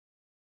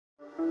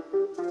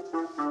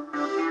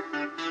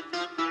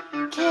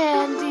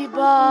Candy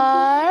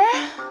bar.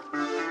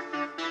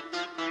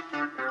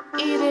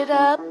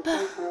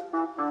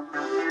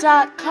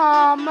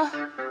 eatitup.com.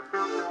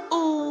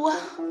 Ooh,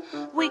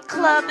 we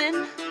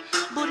clubbing,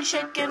 booty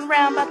shaking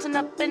round, bouncing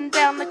up and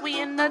down like we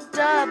in a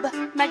dub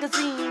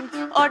magazine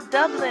or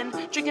Dublin,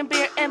 drinking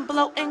beer and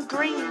blowing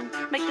green.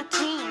 Make the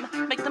team,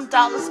 make them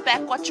dollars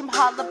back, watch them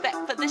holler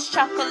back for this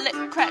chocolate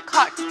crack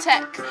heart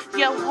attack.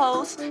 Yo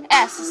hoes,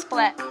 ass is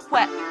flat,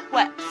 wet,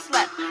 wet,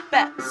 slap,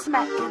 back,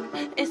 smacking.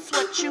 It's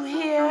what you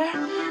hear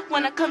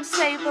when I come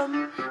save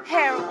them.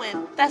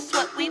 Heroin, that's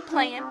what we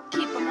playin'.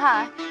 Keep them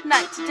high,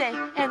 night to day,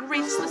 and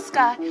reach the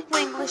sky.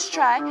 Wingless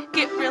try,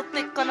 get real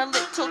thick on a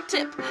little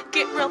tip.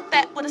 Get real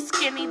fat with a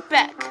skinny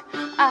back.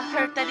 I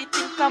heard that he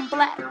think I'm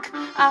black.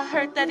 I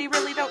heard that he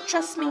really don't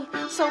trust me.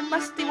 So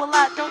musty, well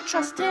I don't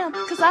trust him,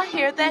 cause I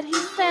hear that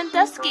he's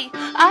Sanduskey.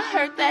 I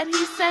heard that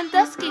he's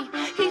Sanduskey.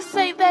 He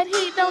say that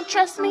he don't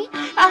trust me.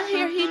 I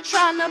hear he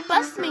tryna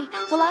bust me.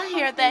 Well I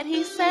hear that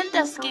he's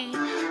Sanduskey.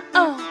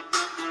 Oh,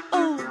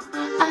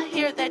 I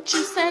hear that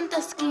you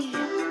Sanduskey.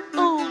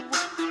 Ooh,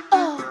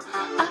 oh,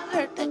 I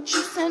heard that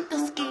you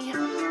Sanduskey.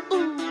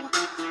 Ooh,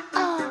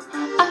 oh,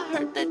 I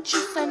heard that you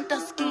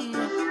Sanduskey.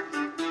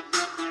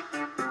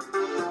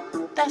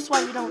 That's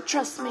why you don't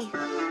trust me.